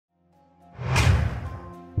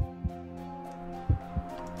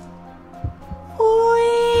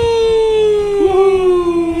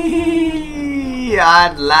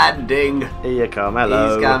And landing. Here you come.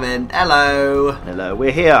 Hello. He's coming. Hello. Hello.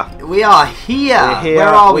 We're here. We are here. We're here. Where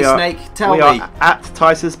are we, Snake? Tell me. We are at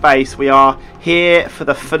Tysa's base. We are here for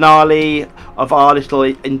the finale of our little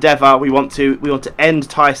endeavour. We want to end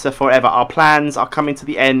Tysa forever. Our plans are coming to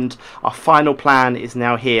the end. Our final plan is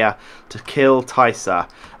now here to kill Tysa.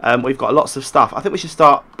 We've got lots of stuff. I think we should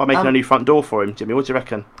start by making a new front door for him, Jimmy. What do you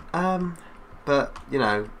reckon? But you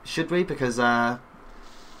know, should we? Because oh,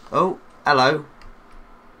 hello.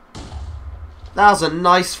 That was a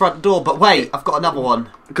nice front door. But wait, I've got another one.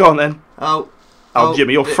 Go on then. Oh,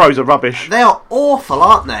 Jimmy, your throws are rubbish. They are awful,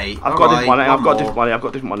 aren't they? I've got a different one. I've got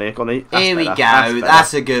a different one here. Go on, here we go.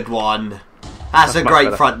 That's a good one. That's a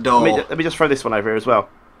great front door. Let me just throw this one over here as well.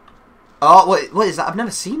 Oh, what is that? I've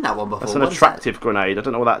never seen that one before. That's an attractive grenade. I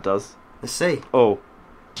don't know what that does. Let's see. Oh,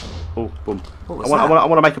 boom. What was that? I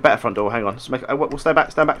want to make a better front door. Hang on. Just make. We'll stand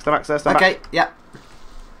back. Okay. Yeah.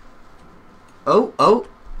 Oh.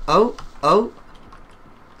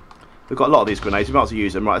 We've got a lot of these grenades. We might as well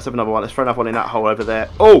use them. Right. Let's have another one. Let's throw another one in that hole over there.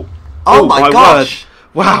 Oh my gosh!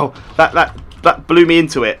 Word. Wow. That blew me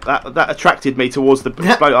into it. That attracted me towards the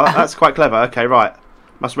explode. That's quite clever. Okay. Right.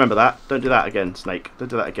 Must remember that. Don't do that again, Snake. Don't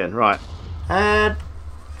do that again. Right. And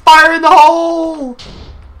fire in the hole!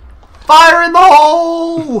 Fire in the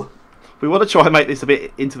hole! We want to try and make this a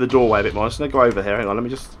bit into the doorway a bit more. I'm just going to go over here. Hang on. Let me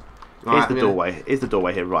just... Here's the doorway. Here's the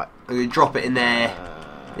doorway here. Right. I'm going to drop it in there.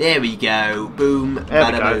 There we go. Boom. There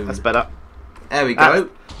we go. Boom. That's better. There we go.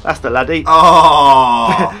 That's the laddie.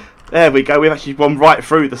 Oh! There we go. We've actually gone right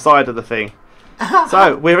through the side of the thing.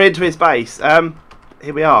 So, we're into his base.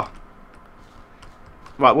 Here we are.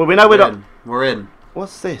 Right, well, we know We're in.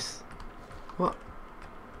 What's this? What?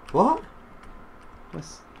 What?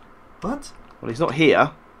 Well, he's not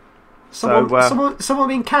here. Someone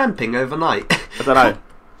been camping overnight. I don't know.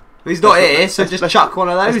 He's not here, so just chuck one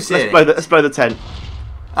of those in. Let's blow the tent.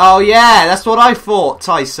 Oh yeah, that's what I thought,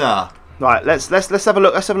 Tysa. Right, let's have a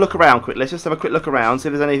look. Let's have a look around quickly. Let's just have a quick look around, see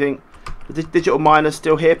if there's anything. The digital miner's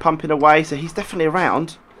still here, pumping away, so he's definitely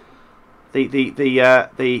around. I'll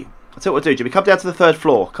tell you what to do, Jimmy. Come down to the third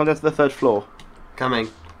floor. Coming.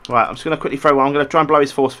 Right, I'm just going to quickly throw one. I'm going to try and blow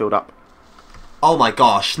his force field up. Oh my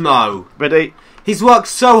gosh, no. Ready? He's worked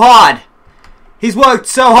so hard.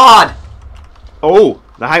 Oh,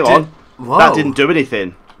 now hang on. Whoa. That didn't do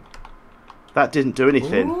anything.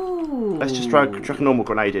 Ooh. Let's just throw a normal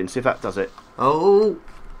grenade in, see if that does it. Oh.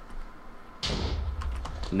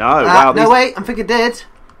 No, wow. No, wait, I think it did.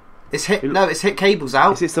 It's hit cables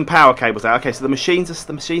out. It's hit some power cables out. Okay, so the machines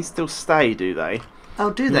still stay, do they?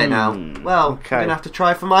 Oh, do they now? Well, okay. I'm going to have to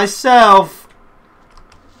try for myself.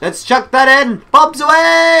 Let's chuck that in. Bombs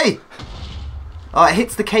away! Oh, it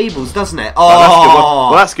hits the cables, doesn't it? Oh,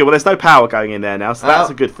 well, that's good. Well, there's no power going in there now, so that's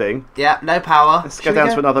a good thing. Yeah, no power. Let's go down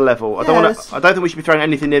to another level. I don't think we should be throwing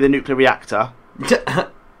anything near the nuclear reactor.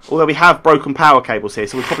 Although we have broken power cables here,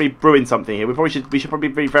 so we're probably ruined something here. We should probably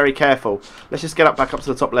be very careful. Let's just get back up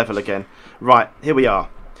to the top level again. Right, here we are.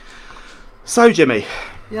 So, Jimmy.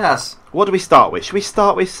 Yes. What do we start with? Should we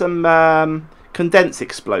start with some condensed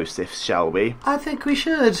explosives, shall we? I think we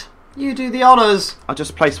should. You do the honours. I'll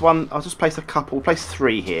just place one. I'll just place a couple. We'll place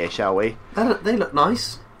 3 here, shall we? They look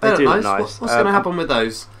nice. They do look nice. What's going to happen with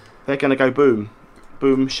those? They're going to go boom.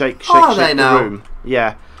 Boom, shake they the room.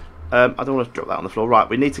 Yeah. I don't want to drop that on the floor. Right,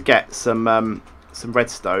 we need to get some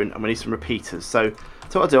redstone and we need some repeaters. So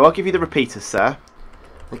what I'll do, I'll give you the repeaters, sir.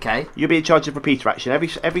 Okay. You'll be in charge of repeater action.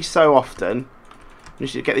 Every so often, you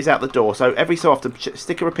should get these out the door. So every so often,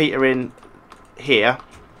 stick a repeater in here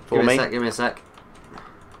for me. Give me a sec.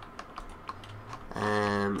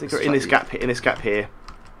 Stick it in this gap here.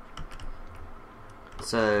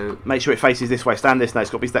 So make sure it faces this way. Stand this. No, it's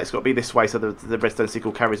got to be this way, so the redstone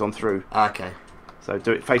signal carries on through. Okay. So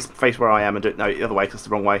do it face where I am, and do it the other way because it's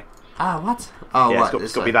the wrong way. Ah, what? Oh, yeah, it's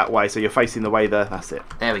got to be that way. So you're facing the way there. That's it.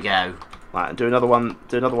 There we go. Right, and do another one.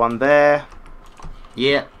 Do another one there.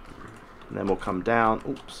 Yeah. And then we'll come down.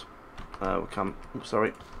 Oops.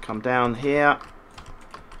 Come down here.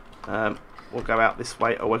 We'll go out this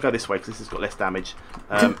way. Oh, we'll go this way because this has got less damage.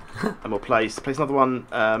 And we'll place another one.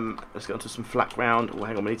 Let's get onto some flat ground. Oh,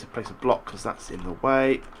 hang on. We need to place a block because that's in the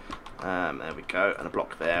way. There we go, and a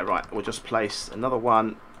block there. Right, we'll just place another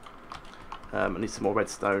one. I need some more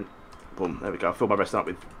redstone. Boom, there we go. I'll fill my redstone up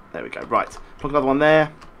with. There we go. Right, plug another one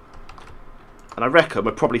there. And I reckon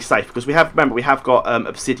we're probably safe because we have got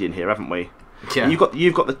obsidian here, haven't we? Yeah. And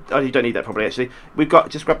you've got the. Oh, you don't need that probably actually. We've got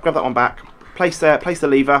just grab that one back. Place the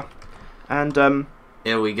lever, and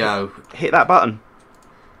here we go. Hit that button.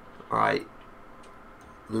 Right.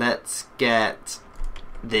 Let's get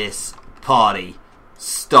this party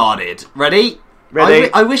started. Ready?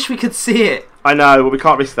 Ready. I wish we could see it. I know, but we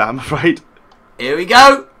can't risk that, I'm afraid. Here we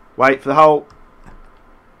go. Wait for the hole.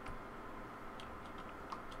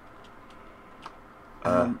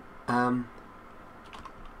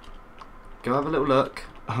 Go have a little look.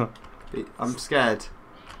 I'm scared.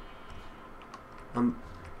 Oh.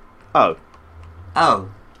 Oh.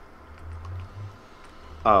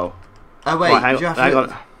 Oh. Oh wait. Right,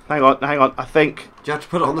 hang on. I think. Do you have to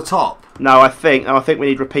put it on the top? No, I think we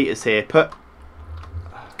need repeaters here.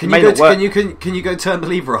 Can you go turn the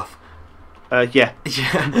lever off? Yeah.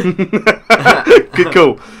 Yeah. Good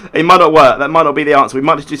call. It might not work. That might not be the answer. We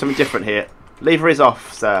might just do something different here. Lever is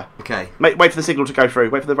off, sir. Okay. Wait for the signal to go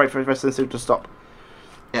through. Wait for the rest of the signal to stop.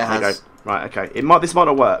 Yeah, there you go. Right. Okay. This might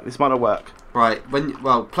not work. This might not work. Right.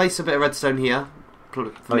 Place a bit of redstone here for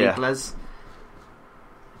me, Les.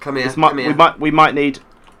 Come here. Come here. We might need.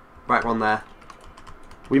 Right one there.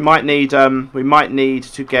 We might need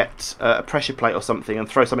to get a pressure plate or something and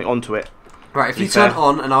throw something onto it. Right. If you turn it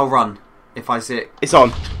on, and I'll run. If I see it. It's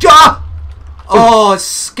on. Ah! Oh, it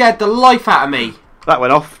scared the life out of me. That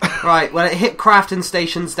went off. Right, when it hit crafting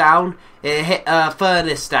stations down, it hit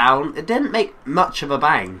furnace down. It didn't make much of a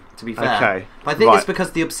bang, to be fair. Okay. But I think it's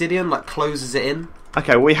because the obsidian closes it in.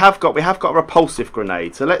 Okay, well, we have got a repulsive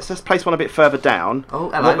grenade, so let's just place one a bit further down.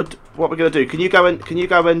 Oh, hello. What we're going to do? Can you go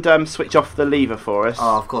and switch off the lever for us?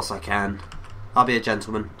 Oh, of course I can. I'll be a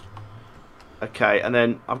gentleman. Okay, and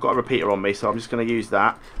then I've got a repeater on me, so I'm just going to use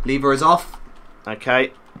that. Lever is off.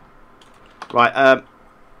 Okay. Right.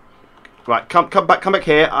 Right. Come back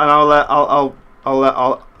here, and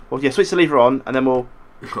switch the lever on, and then we'll.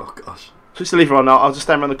 Oh gosh. Switch the lever on. I'll just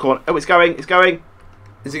stand around the corner. Oh, it's going. It's going.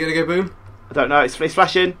 Is it going to go boom? I don't know. It's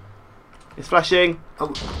flashing. It's flashing.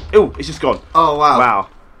 Oh. Ooh, it's just gone. Oh wow. Wow.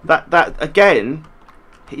 That again.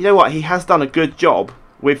 You know what? He has done a good job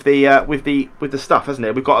with the stuff, hasn't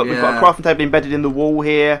it? We've got a crafting table embedded in the wall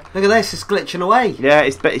here. Look at this, it's glitching away. Yeah,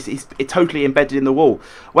 it's totally embedded in the wall.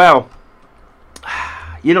 Well,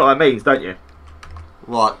 you know what that means, don't you?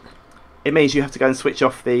 What? It means you have to go and switch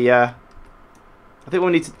off the. I think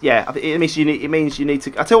we'll need to. Yeah, it means you need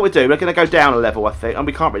to. I tell you what we do. We're going to go down a level, I think, and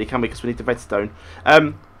we can't really, can we? Because we need the redstone.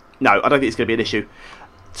 No, I don't think it's going to be an issue.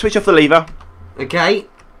 Switch off the lever. Okay.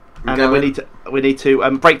 And then we need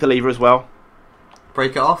to break the lever as well.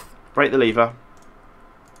 Break it off. Break the lever.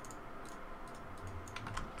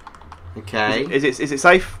 Okay. Is it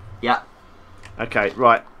safe? Yeah. Okay,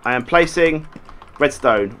 right. I am placing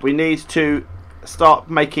redstone. We need to start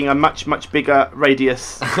making a much bigger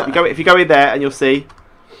radius. If you go in there, and you'll see.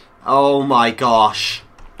 Oh my gosh.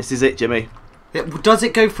 This is it, Jimmy. Does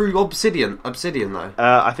it go through obsidian? Obsidian though.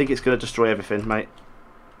 I think it's going to destroy everything, mate.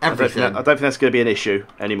 Everything. I don't think that's going to be an issue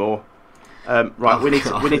anymore. Right, oh we need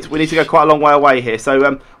to go quite a long way away here. So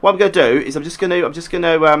what I'm going to do is I'm just going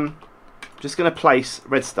to place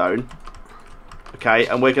redstone. Okay,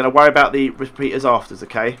 and we're going to worry about the repeaters afters.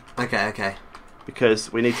 Okay. Okay.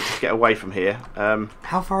 Because we need to just get away from here.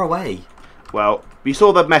 How far away? Well, you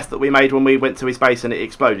saw the mess that we made when we went to his base and it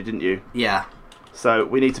exploded, didn't you? Yeah. So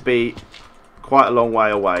we need to be quite a long way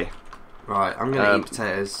away. Right, I'm going to eat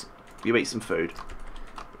potatoes. You eat some food.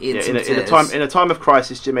 In a time of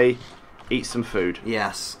crisis, Jimmy, eat some food.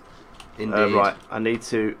 Yes, indeed. Right, I need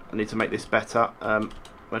to make this better.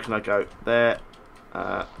 Where can I go? There.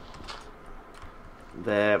 There.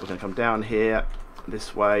 We're going to come down here,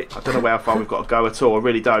 this way. I don't know how far we've got to go at all. I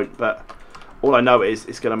really don't. But all I know is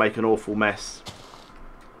it's going to make an awful mess.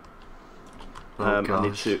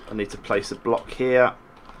 Gosh. I need to place a block here.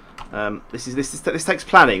 This takes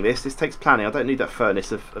planning. This takes planning. I don't need that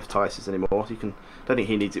furnace of Tice's anymore. Don't think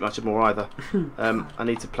he needs it much more either. I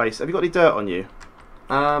need to place. Have you got any dirt on you?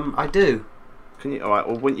 I do. Can you? All right.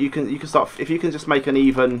 Well, when you can start. If you can just make an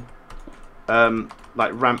even,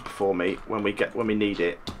 ramp for me when we need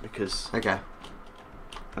it, because okay.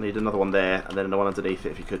 I need another one there and then another one underneath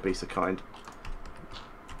it. If you could be so kind.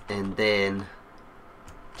 And then.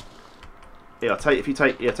 Yeah,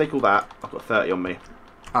 take all that. I've got 30 on me.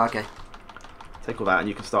 Oh, okay. Take all that and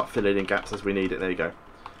you can start filling in gaps as we need it. There you go.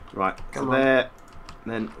 Right, Come so on. there,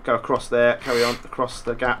 and then go across there, carry on across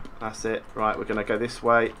the gap. That's it. Right, we're going to go this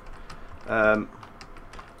way. What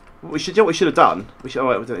we should have done. I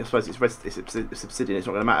suppose it's obsidian. It's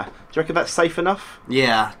not going to matter. Do you reckon that's safe enough?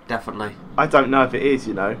 Yeah, definitely. I don't know if it is.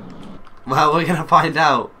 You know. Well, we're going to find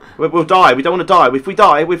out. We'll die. We don't want to die. If we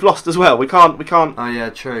die, we've lost as well. We can't. Oh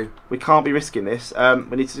yeah, true. We can't be risking this.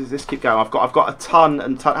 We need to just keep going. I've got a ton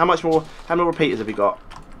and ton. How many repeaters have you got?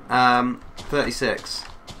 36.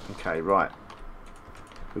 Okay, right.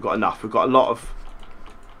 We've got enough. We've got a lot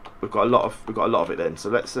of it then.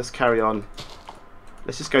 So let's just carry on.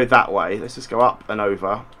 Let's just go that way. Let's just go up and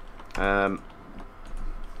over.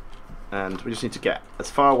 and we just need to get as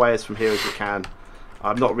far away as from here as we can.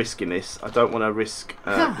 I'm not risking this. I don't want to risk.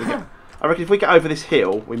 I reckon if we get over this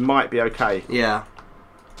hill, we might be okay. Yeah.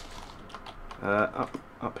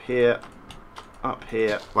 Up here.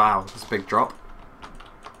 Wow, that's a big drop.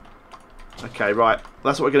 Okay, right.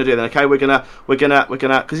 That's what we're gonna do then. Okay, we're gonna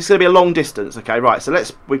because it's gonna be a long distance. Okay, right. So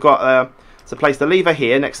we've got to place the lever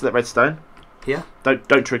here next to that redstone. Here.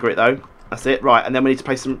 Don't trigger it though. That's it. Right, and then we need to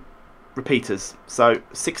place some repeaters. So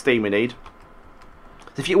 16 we need.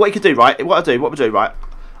 So what you could do, right? What we'll do, right?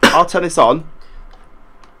 I'll turn this on,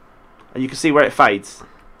 and you can see where it fades.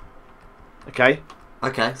 Okay.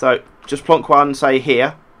 Okay. So just plonk one, say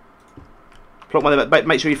here. Plonk one, but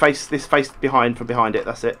make sure you face behind from behind it.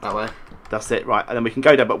 That's it. That way. That's it. Right, and then we can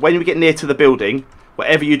go down. But when we get near to the building,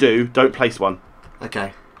 whatever you do, don't place one.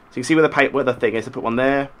 Okay. So you can see where the thing is. So put one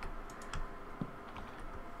there.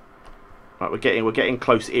 Right, we're getting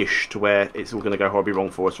close-ish to where it's all going to go horribly wrong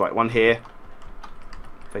for us. Right, one here.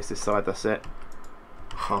 Face this side. That's it.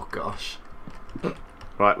 Oh gosh.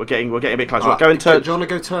 Right, we're getting a bit closer. Right, go and turn. Do you want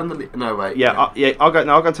to go turn the? No, wait. Yeah, I'll go.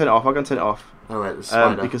 No, I'll go and turn it off. Oh wait, the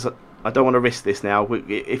spider. Because I don't want to risk this now.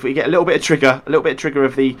 If we get a little bit of trigger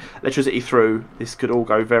of the electricity through, this could all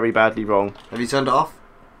go very badly wrong. Have you turned it off?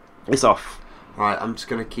 It's off. Right, I'm just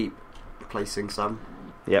going to keep placing some.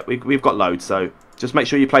 Yeah, we've got loads, so just make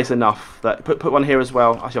sure you place enough. That put one here as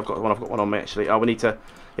well. Actually, I've got one on me actually. Oh, we need to.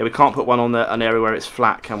 Yeah, we can't put one on an area where it's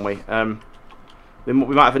flat, can we? We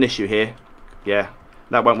might have an issue here. Yeah,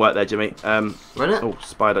 that won't work there, Jimmy. Won't it? Oh,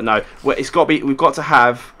 spider. No, well, it's got to be. We've got to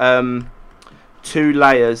have 2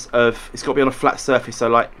 layers of. It's got to be on a flat surface. So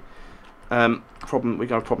like, we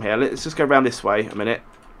got a problem here. Let's just go around this way a minute.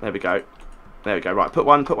 There we go. There we go. Right, put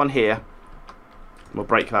one here. We'll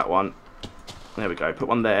break that one. There we go. Put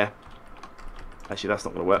one there. Actually, that's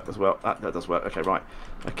not going to work as well. That does work. Okay, right.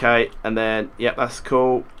 Okay, and then yeah, that's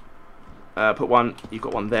cool. Put one. You've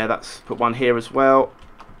got one there. Put one here as well.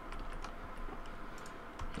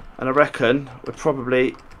 And I reckon we're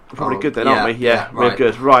probably good then, aren't we? Yeah, right. We're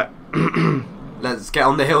good. Right. Let's get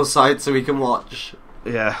on the hillside so we can watch.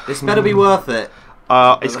 Yeah. This better be worth it.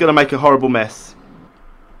 It's going to make a horrible mess.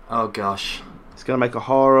 Oh gosh. It's going to make a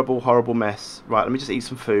horrible mess. Right, let me just eat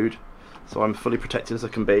some food, so I'm fully protected as I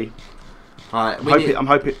can be. Right, I'm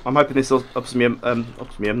hoping this obsidian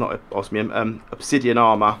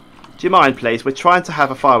armor. Do you mind, please? We're trying to have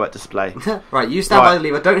a firework display. Right, you stand by the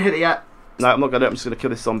lever. Don't hit it yet. No, I'm not going to. I'm just going to kill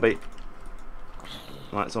this zombie.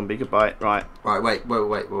 Right, zombie, goodbye. Right. Right, wait.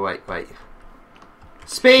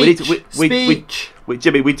 Speech. Speech.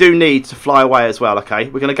 Jimmy, we do need to fly away as well. Okay,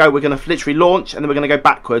 we're going to literally launch, and then we're going to go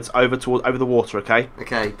backwards over the water. Okay.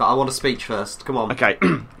 Okay, but I want a speech first. Come on. Okay.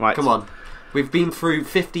 Right. Come on. We've been through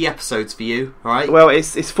 50 episodes for you, all right? Well,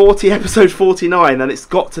 it's episode 49, and it's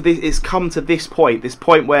got to this. It's come to this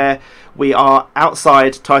point where we are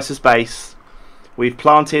outside Tysus base. We've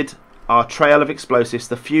planted our trail of explosives.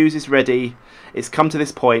 The fuse is ready. It's come to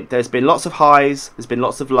this point. There's been lots of highs. There's been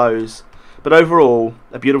lots of lows, but overall,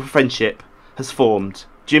 a beautiful friendship has formed.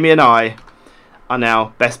 Jimmy and I are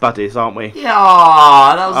now best buddies, aren't we? Yeah,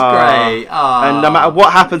 that was great. And no matter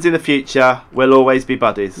what happens in the future, we'll always be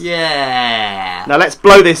buddies. Yeah. Now let's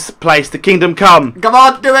blow this place to Kingdom Come. Come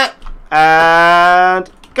on, do it.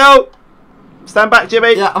 And go. Stand back,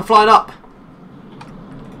 Jimmy. Yeah, I'm flying up.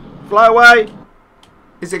 Fly away.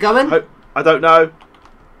 Is it coming? I don't know.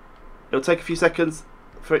 It'll take a few seconds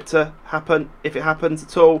for it to happen, if it happens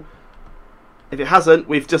at all. If it hasn't,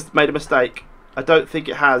 we've just made a mistake. I don't think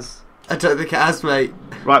it has. I don't think it has, mate.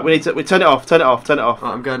 Right, we turn it off. Turn it off. Right,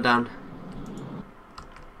 I'm going down.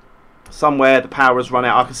 Somewhere the power has run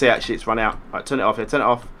out. I can see actually it's run out. Right, turn it off here. Turn it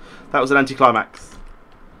off. That was an anticlimax.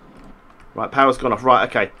 Right, power's gone off. Right,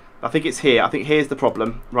 okay. I think it's here. I think here's the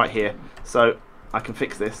problem. Right here. So I can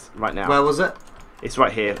fix this right now. Where was it? It's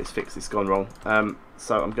right here. It's fixed. It's gone wrong.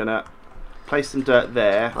 So I'm gonna place some dirt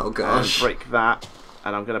there. Oh gosh. And break that.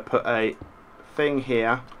 And I'm gonna put a thing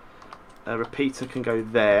here. A repeater can go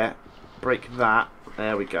there. Break that.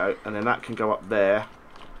 There we go. And then that can go up there.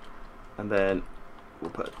 And then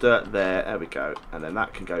we'll put dirt there. There we go. And then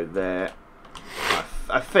that can go there.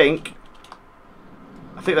 I think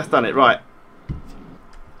that's done it. Right.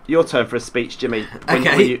 Your turn for a speech, Jimmy. When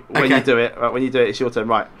you do it. Right, when you do it, it's your turn.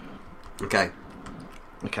 Right. Okay.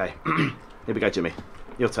 Okay. Here we go, Jimmy.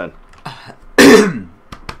 Your turn.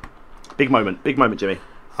 Big moment, Jimmy.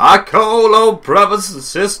 I call on brothers and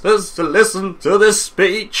sisters to listen to this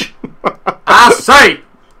speech. I say,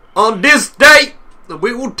 on this day,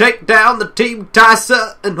 we will take down the Team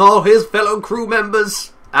Tyser and all his fellow crew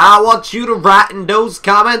members. I want you to write in those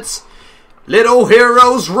comments, little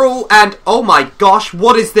heroes rule, and oh my gosh,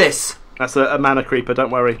 what is this? That's a mana creeper,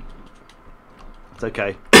 don't worry. It's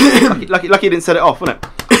okay. lucky you didn't set it off, wasn't it?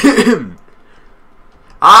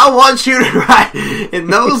 I want you to write in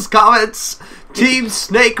those comments, Team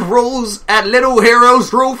Snake rules and Little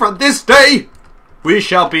Heroes rule from this day. We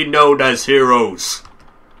shall be known as heroes.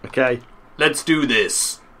 Okay. Let's do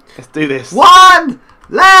this. Let's do this. One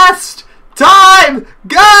last time,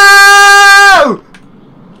 go!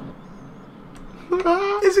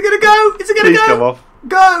 Is it gonna go? Is it gonna Please go? come off.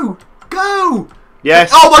 Go! Go!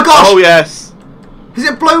 Yes. Oh my gosh! Oh yes. Has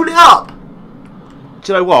it blown it up?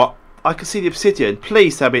 Do you know what? I can see the obsidian.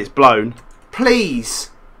 Please tell me it's blown.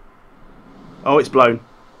 Please. Oh, it's blown.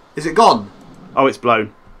 Is it gone? Oh, it's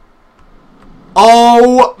blown.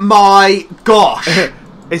 Oh my gosh!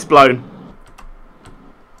 It's blown.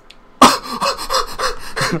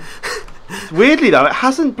 Weirdly though, it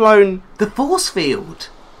hasn't blown. The force field.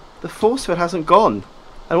 The force field hasn't gone.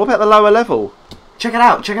 And what about the lower level? Check it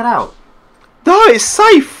out. Check it out. No, it's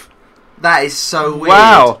safe. That is so weird.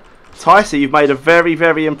 Wow. Tyson, you've made a very,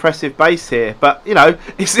 very impressive base here, but you know,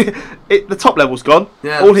 the top level's gone.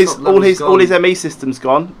 Yeah, all his ME system's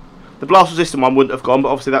gone. The blast resistant one wouldn't have gone, but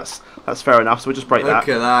obviously that's fair enough. So we'll just break that.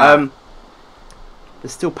 Look at that.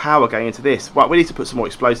 There's still power going into this. Right, we need to put some more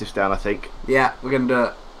explosives down, I think. Yeah, we're gonna do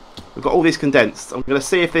it. We've got all these condensed. I'm gonna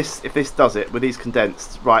see if this does it with these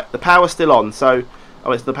condensed. Right, the power's still on. So,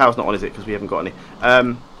 the power's not on, is it? Because we haven't got any.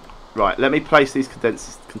 Right, let me place these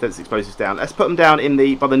condensed explosives down. Let's put them down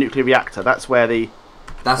by the nuclear reactor. That's where the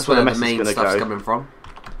main stuff's coming from.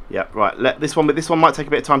 Yeah, right. This one might take a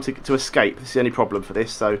bit of time to escape. This is the only problem for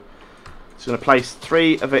this. So, just going to place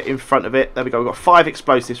 3 of it in front of it. There we go. We've got 5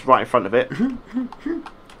 explosives right in front of it.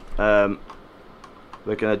 We're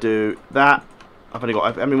going to do that. I've only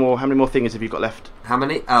got how many more things have you got left? How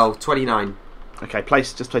many? Oh, 29. Okay,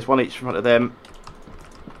 just place 1 each in front of them.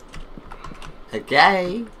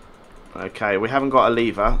 Okay. Okay, we haven't got a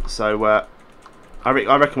lever, so I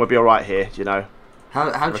reckon we'll be all right here. Do you know?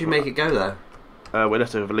 How do you make it go though? We'll have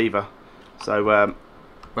to have a lever. So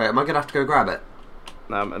wait, am I gonna have to go grab it?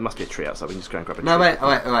 It must be a tree outside. We can just go and grab it. No, wait,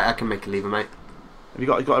 I can make a lever, mate. Have you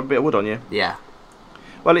got a bit of wood on you? Yeah.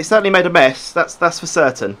 Well, it's certainly made a mess. That's for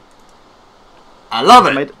certain. I love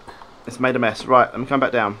it. It's made a mess. Right, let me come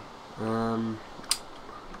back down.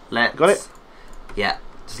 Let's. Got it? Yeah.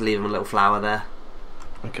 Just leave him a little flower there.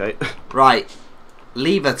 Okay. Right.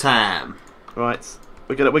 Lever time. Right.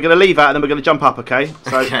 We're gonna leave that and then we're gonna jump up. Okay.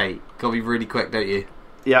 So, okay. Gotta be really quick, don't you?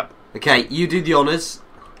 Yep. Okay. You do the honours.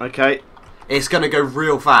 Okay. It's gonna go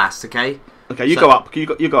real fast. Okay. Okay. You go up. You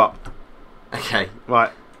go up. Okay.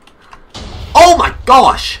 Right. Oh my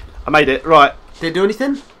gosh! I made it. Right. Did it do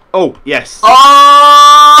anything? Oh yes.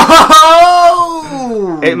 Oh!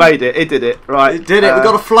 It made it. It did it. Right. It did it. We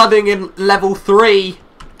got a flooding in level 3.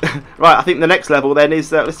 Right. I think the next level then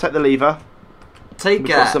is let's take the lever. We've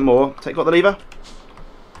got some more. Got the lever?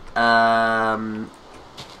 I'm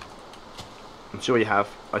sure you have.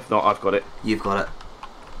 If not, I've got it. You've got it.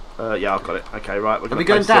 Yeah, I've got it. Okay, right. Are we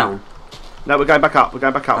going down? No, we're going back up. We're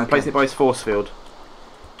going back up. Okay. I'm placing it by his force field. Do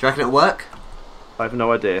you reckon it'll work? I have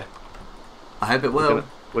no idea. I hope it will.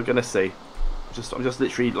 We're gonna see. I'm just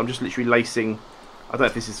literally lacing. I don't know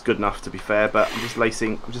if this is good enough to be fair, but I'm just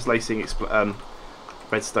lacing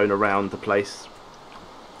redstone around the place.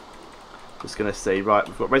 Just gonna see. Right,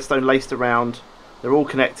 we've got redstone laced around. They're all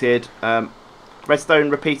connected. Redstone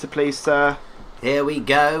repeater, please, sir. Here we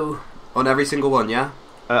go. On every single one, yeah.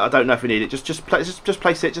 I don't know if we need it. Just place it. Just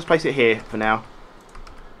place it here for now.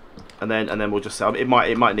 And then we'll just. It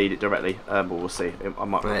might need it directly, but we'll see. I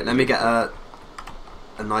might. Right, let me get a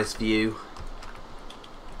nice view.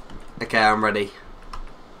 Okay, I'm ready.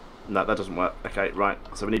 No, that doesn't work. Okay, right.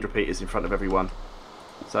 So we need repeaters in front of everyone.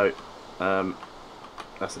 So,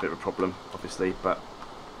 that's a bit of a problem, obviously. But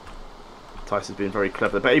Tyson's been very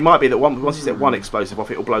clever. But it might be that once you set one explosive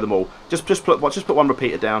off, it will blow them all. Just put one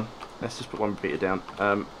repeater down. Let's just put one repeater down.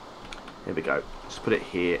 Here we go. Just put it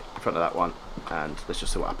here in front of that one, and let's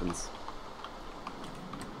just see what happens.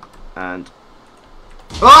 And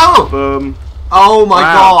oh, boom! Oh my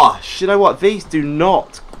gosh! Do you know what? These do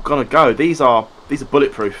not gonna go. These are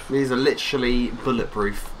bulletproof. These are literally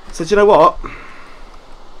bulletproof. So do you know what?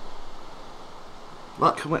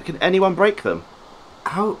 What? Can anyone break them?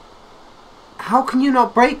 How can you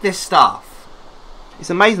not break this stuff? It's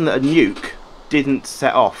amazing that a nuke didn't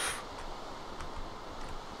set off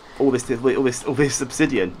all this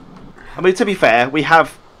obsidian. I mean, to be fair, we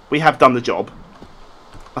have done the job.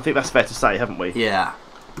 I think that's fair to say, haven't we? Yeah.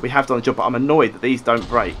 We have done the job, but I'm annoyed that these don't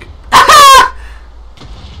break.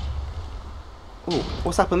 Oh,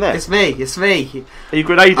 what's happened there? It's me. It's me. Are you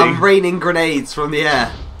grenading? I'm raining grenades from the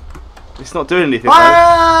air. It's not doing anything.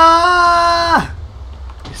 Ah!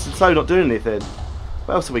 Though. It's so not doing anything.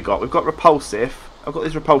 What else have we got? We've got repulsive. I've got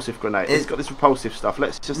this repulsive grenade. It's got this repulsive stuff.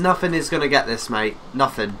 Let's just... Nothing is going to get this, mate.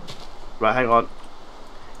 Nothing. Right, hang on.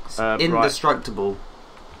 It's indestructible.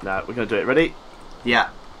 Right. No, we're going to do it. Ready? Yeah.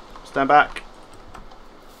 Stand back.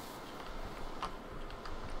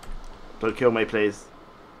 Don't kill me, please.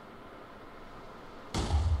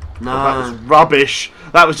 No. Oh, that was rubbish.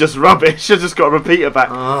 That was just rubbish. I just got a repeater back.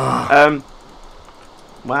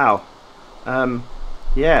 Wow.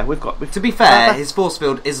 Yeah, we've got... To be fair, his force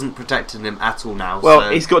field isn't protecting him at all now. Well, so.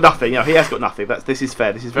 he's got nothing. He has got nothing. This is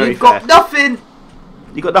fair. This is very You've fair. got nothing!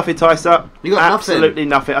 You got nothing, Tyser. You got absolutely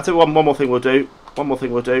nothing. I'll tell you one more thing we'll do. One more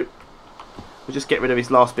thing we'll do. We'll just get rid of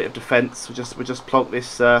his last bit of defence. We'll just plonk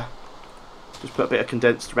this... just put a bit of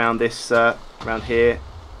condensed around this... around here.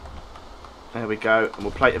 There we go. And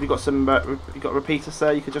we'll play... Have you got some... you got a repeater,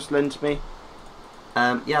 sir? You could just lend to me?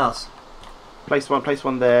 Yes. Place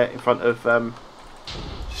one there in front of...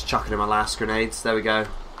 Just chucking in my last grenades. There we go.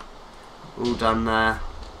 All done there.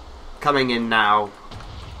 Coming in now.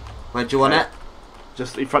 Where do you want it?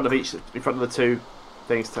 Just in front of each... In front of the two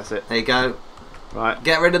things. That's it. There you go. Right.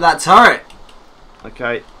 Get rid of that turret.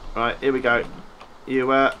 Okay. Right. Here we go. You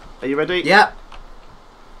are you ready? Yep.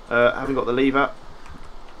 Haven't got the lever.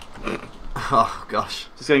 Oh gosh.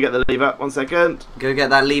 Just going to get the lever. 1 second. Go get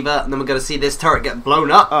that lever, and then we're going to see this turret get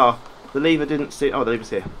blown up. Oh, the lever didn't see... Oh, the lever's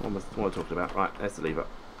here. What am I talking about? Right, there's the lever.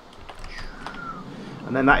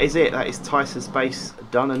 And then that is it. That is Tyser's base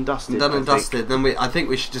done and dusted. Done and dusted. Then I think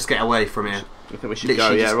we should just get away from here. I think we should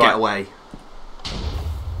Literally go, yeah, just right. get away.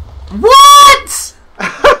 What?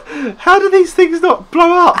 How do these things not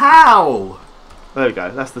blow up? How? There we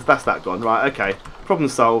go. That's that gone. Right, okay. Problem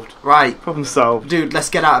solved. Right. Problem solved. Dude, let's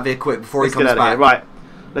get out of here quick before he comes back. back. Right.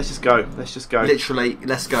 Let's just go. Let's just go. Literally,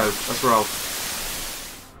 let's go. Let's roll.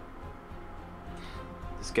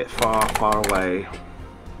 Let's get far, far away.